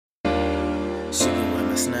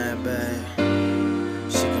my snapback.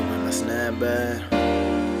 She can wear my snapback.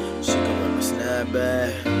 She can wear my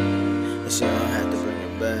snapback. And she don't have to bring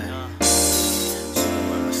it back. She can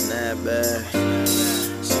wear my snapback.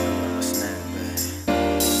 She can wear my snapback.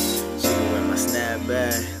 She can wear my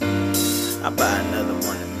snapback. I buy another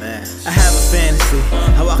one to match. I have a fantasy.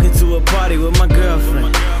 I walk into a party with my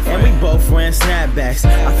girlfriend, and we both wearing snapbacks.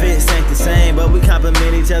 Our fits ain't the same, but we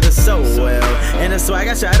complement each other so well. And the swag,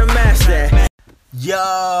 I try to match that.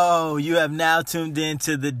 Yo, you have now tuned in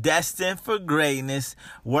to the Destined for Greatness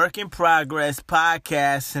Work in Progress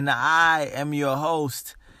podcast, and I am your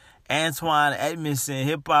host, Antoine Edmondson,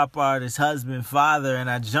 hip-hop artist, husband, father, and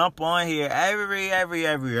I jump on here every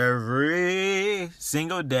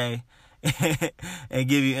single day and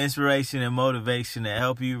give you inspiration and motivation to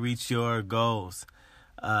help you reach your goals.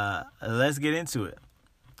 Let's get into it.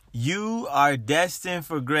 You are destined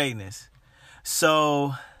for greatness.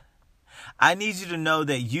 So I need you to know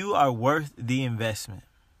that you are worth the investment.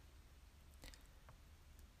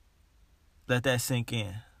 Let that sink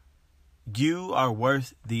in. You are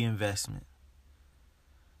worth the investment.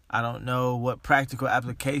 I don't know what practical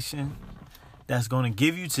application that's going to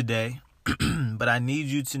give you today, but I need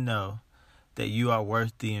you to know that you are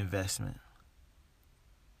worth the investment.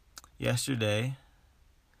 Yesterday,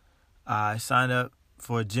 I signed up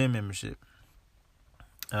for a gym membership.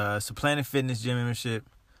 It's a Planet Fitness gym membership.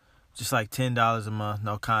 Just like $10 a month,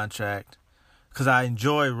 no contract. Because I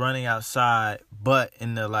enjoy running outside, but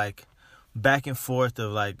in the back and forth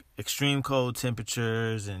of extreme cold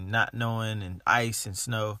temperatures and not knowing and ice and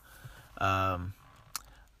snow, I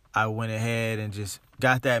went ahead and just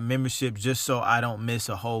got that membership just so I don't miss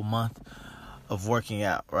a whole month of working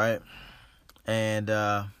out, right? And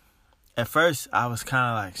at first I was kind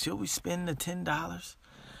of like, should we spend the $10?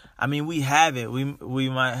 I mean, we have it. We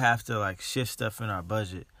might have to shift stuff in our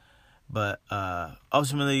budget. But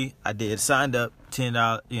ultimately, I did. Signed up,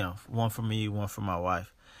 $10, one for me, one for my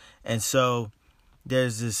wife. And so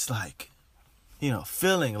there's this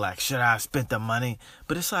feeling should I have spent the money?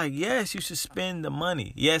 But it's yes, you should spend the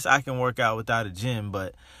money. Yes, I can work out without a gym,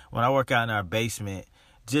 but when I work out in our basement,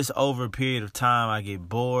 just over a period of time, I get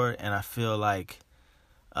bored and I feel like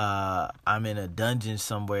I'm in a dungeon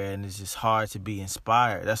somewhere and it's just hard to be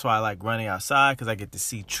inspired. That's why I like running outside, because I get to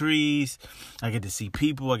see trees, I get to see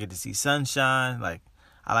people, I get to see sunshine.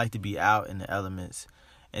 I like to be out in the elements.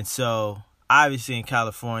 And so obviously in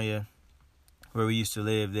California, where we used to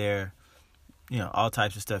live there, all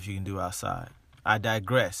types of stuff you can do outside. I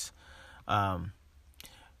digress.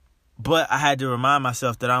 But I had to remind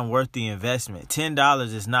myself that I'm worth the investment. $10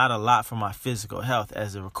 is not a lot for my physical health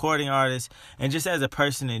as a recording artist and just as a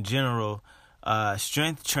person in general.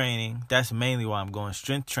 Strength training, that's mainly why I'm going.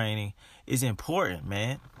 Strength training is important,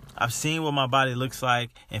 man. I've seen what my body looks like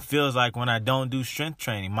and feels like when I don't do strength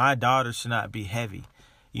training. My daughter should not be heavy.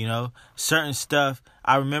 Certain stuff.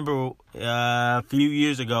 I remember a few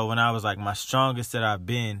years ago when I was my strongest that I've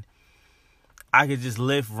been, I could just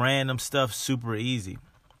lift random stuff super easy.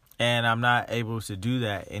 And I'm not able to do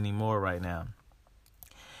that anymore right now.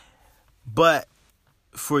 But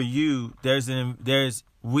for you,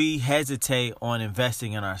 we hesitate on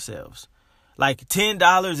investing in ourselves.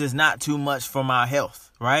 $10 is not too much for my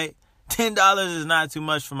health, right? $10 is not too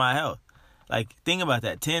much for my health. Think about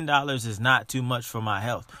that. $10 is not too much for my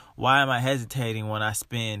health. Why am I hesitating when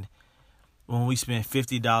we spend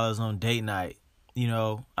 $50 on date night?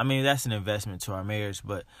 That's an investment to our marriage,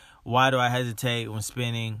 but why do I hesitate when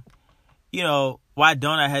spending, why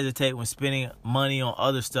don't I hesitate when spending money on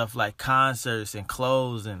other stuff like concerts and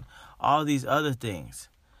clothes and all these other things?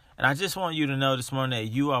 And I just want you to know this morning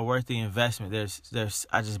that you are worth the investment.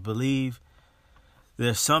 I just believe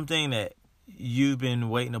there's something that you've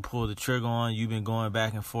been waiting to pull the trigger on. You've been going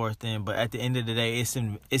back and forth in, but at the end of the day, it's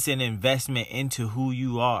an investment into who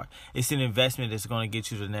you are. It's an investment that's going to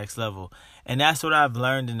get you to the next level. And that's what I've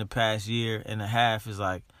learned in the past year and a half is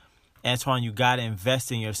Antoine, you got to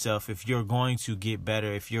invest in yourself if you're going to get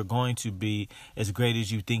better, if you're going to be as great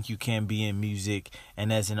as you think you can be in music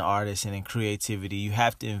and as an artist and in creativity. You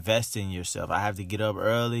have to invest in yourself. I have to get up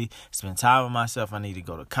early, spend time with myself. I need to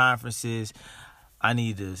go to conferences. I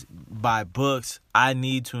need to buy books. I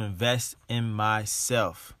need to invest in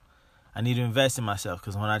myself. I need to invest in myself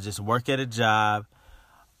because when I just work at a job,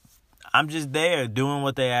 I'm just there doing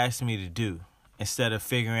what they ask me to do instead of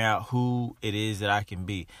figuring out who it is that I can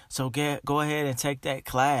be. So go ahead and take that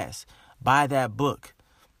class. Buy that book.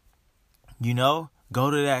 Go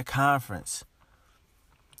to that conference.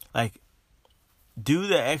 Do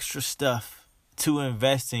the extra stuff to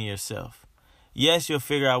invest in yourself. Yes, you'll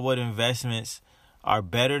figure out what investments are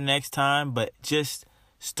better next time, but just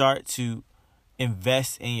start to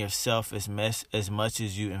invest in yourself as much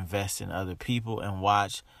as you invest in other people, and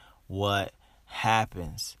watch what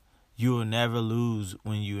happens. You will never lose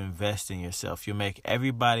when you invest in yourself. You'll make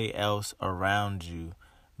everybody else around you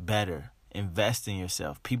better. Invest in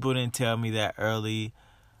yourself. People didn't tell me that early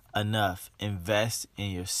enough. Invest in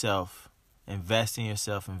yourself. Invest in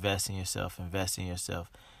yourself. Invest in yourself. Invest in yourself.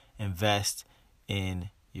 Invest in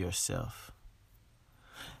yourself.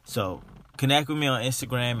 So connect with me on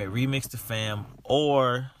Instagram at RemixTheFam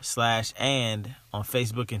or /and on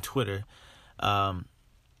Facebook and Twitter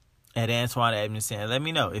at Antoine Edmondson. Let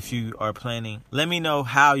me know if you are planning. Let me know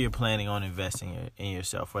how you're planning on investing in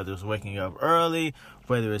yourself, whether it's waking up early,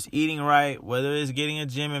 whether it's eating right, whether it's getting a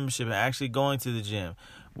gym membership and actually going to the gym,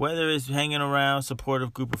 whether it's hanging around a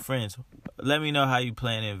supportive group of friends. Let me know how you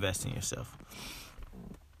plan to invest in yourself.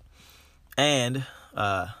 And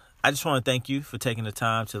I just want to thank you for taking the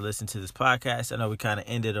time to listen to this podcast. I know we kind of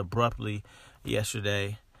ended abruptly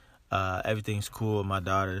yesterday. Everything's cool. My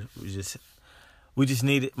daughter,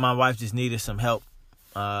 my wife just needed some help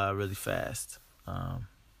really fast.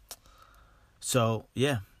 So,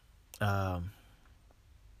 yeah. The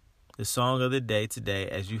song of the day today,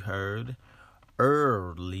 as you heard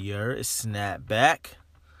earlier, is Snap Back.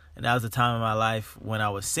 And that was the time in my life when I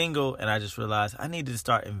was single and I just realized I needed to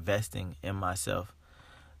start investing in myself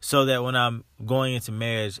so that when I'm going into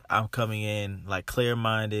marriage, I'm coming in like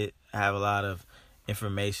clear-minded. I have a lot of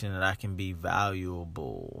information and I can be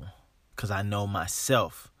valuable because I know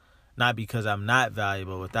myself. Not because I'm not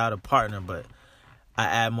valuable without a partner, but I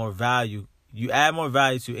add more value. You add more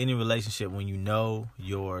value to any relationship when you know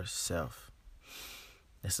yourself.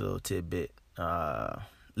 That's a little tidbit.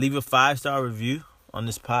 Leave a 5-star review on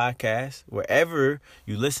this podcast, wherever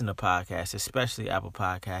you listen to podcasts, especially Apple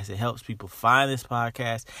Podcasts. It helps people find this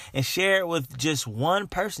podcast, and share it with just one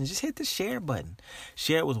person. Just hit the share button.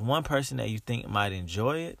 Share it with one person that you think might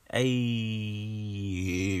enjoy it.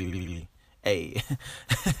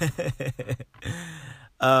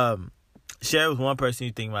 Share it with one person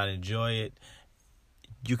you think might enjoy it.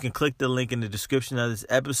 You can click the link in the description of this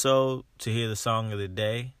episode to hear the song of the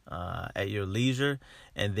day at your leisure,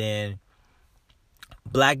 and then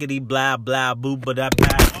blackety blah blah boo ba da blah.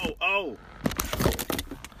 Oh.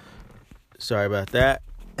 Sorry about that.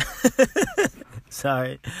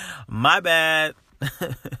 Sorry. My bad.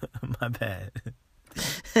 My bad.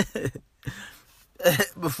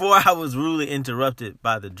 Before I was rudely interrupted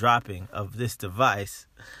by the dropping of this device,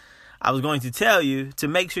 I was going to tell you to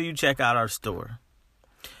make sure you check out our store.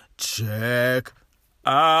 Check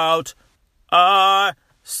out our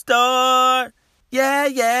store.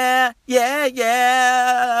 Yeah.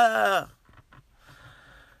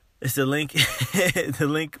 It's the link. The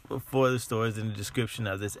link for the store is in the description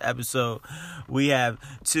of this episode. We have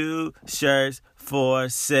 2 shirts for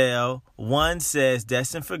sale. One says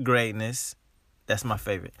 "Destined for Greatness." That's my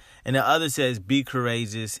favorite. And the other says "Be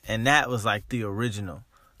Courageous." And that was like the original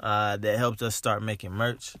that helped us start making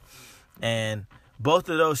merch. And both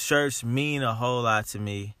of those shirts mean a whole lot to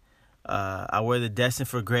me. I wear the Destined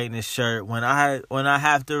for Greatness shirt when I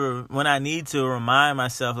need to remind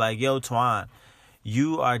myself, like, yo, Twan,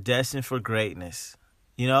 you are destined for greatness.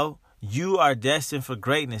 You know, you are destined for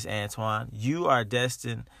greatness, Antoine. You are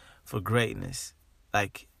destined for greatness.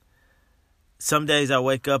 Like, some days I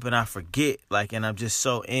wake up and I forget, like, and I'm just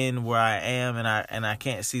so in where I am, and I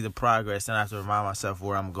can't see the progress, and I have to remind myself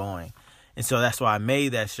where I'm going. And so that's why I made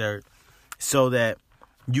that shirt, so that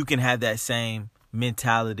you can have that same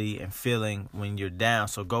mentality and feeling when you're down.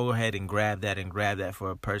 So go ahead and grab that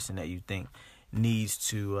for a person that you think needs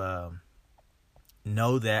to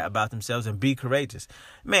know that about themselves and be courageous.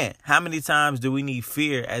 Man, how many times do we need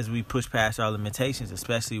fear as we push past our limitations,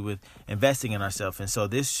 especially with investing in ourselves? And so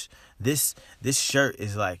this shirt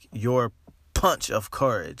is like your punch of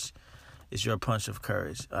courage. It's your punch of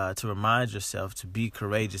courage to remind yourself to be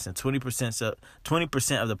courageous. And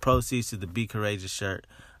 20% of the proceeds to the Be Courageous shirt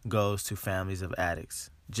goes to families of addicts.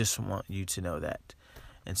 Just want you to know that.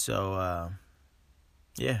 And so,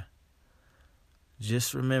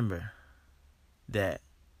 just remember that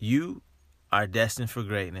you are destined for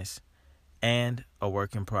greatness and a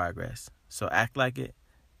work in progress. So act like it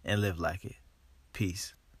and live like it.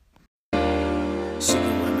 Peace. She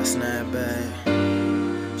can wear my snapback.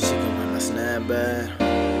 She can wear my snapback.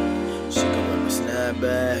 She can wear my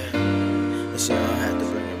snapback. And she don't have to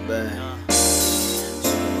bring it back.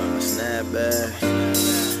 Snapback.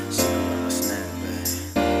 She can wear my snapback.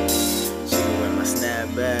 She can wear my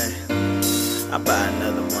snapback. I buy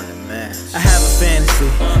another one in May. match. I have a fantasy.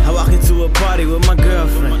 I walk into a party with my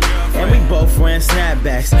girlfriend, and we both wearing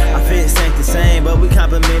snapbacks. Our fits ain't the same, but we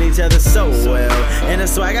compliment each other so well. And the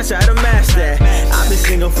swag, I try to match that. I've been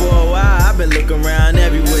single for a while, I've been looking around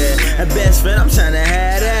everywhere. A best friend, I'm trying to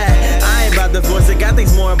have that. I ain't about to force it, got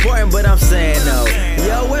things more important, but I'm saying no.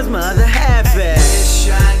 Yo, where's my other half at? Wish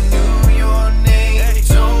I knew your name.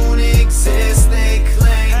 Don't exist, they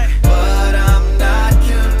claim, but I'm not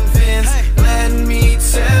convinced. Let me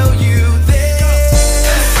tell you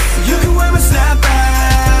this. You can wear my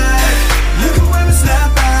snapback. You can wear my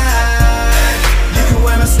snapback. You can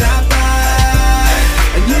wear my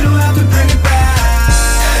snapback, and you don't have to bring it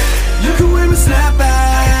back. You can wear my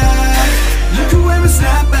snapback. You can wear my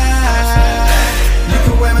snapback. You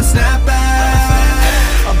can wear my snapback.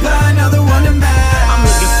 I'll buy another one to match. I'm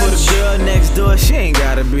looking for the girl next door, she ain't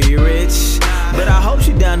gotta be rich, but I hope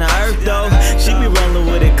she down to earth though. She be rolling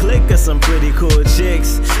with a clique of some pretty cool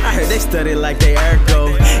chicks. I heard they study like they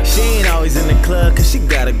Urkel. She ain't always in the club cause she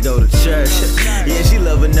gotta go to church. Yeah, she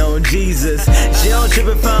loving knowing Jesus. She don't trip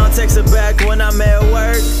if I don't text her back when I'm at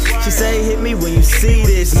work. She say hit me when you see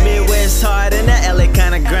this. Midwest hard and that LA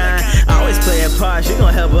kinda grind. I always play a part, she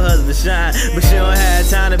gon' help her husband shine, but she don't have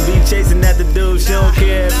time to be chasing at the dude. She don't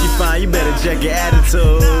care if you fine, you better check your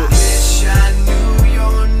attitude. Wish I knew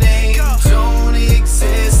your name. Don't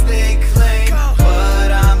exist, they claim,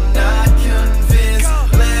 but I'm not convinced.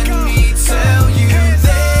 Let me tell you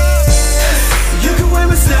this. You can wear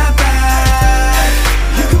my snapback.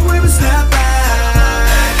 You can wear my snapback.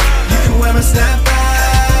 You can wear my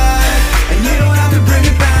snapback, and you don't have to bring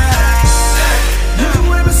it back. You can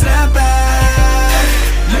wear my snapback.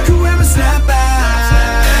 You can wear my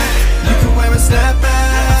snapback. You can wear my snapback.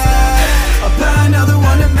 I'll buy another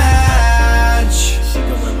one to match. She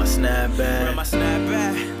can wear my snapback. Wear my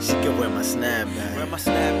snapback. She can wear my snapback. Wear my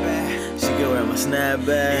snapback. She can wear my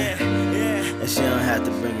snapback. Yeah. And she don't have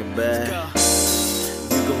to bring it back.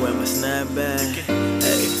 You can wear my snapback.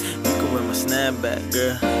 Hey, you can wear my snapback,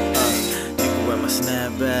 girl. You can wear my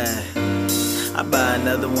snapback. I buy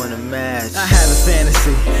another one to match. I have a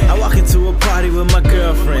fantasy. I walk into a party with my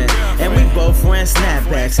girlfriend, and we both wearing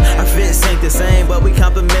snapbacks. Our fits ain't the same, but we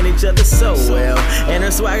compliment each other so well. And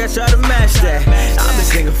her swag, I try to match that. I've been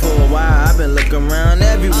single for a while, I've been looking around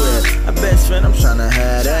everywhere. A best friend, I'm trying to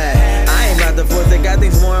have that. I ain't about to force it, got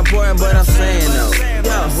things more important, but I'm saying no.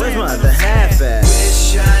 Yo, where's my other half at?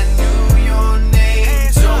 Wish I knew your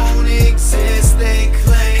name. Don't exist, they claim.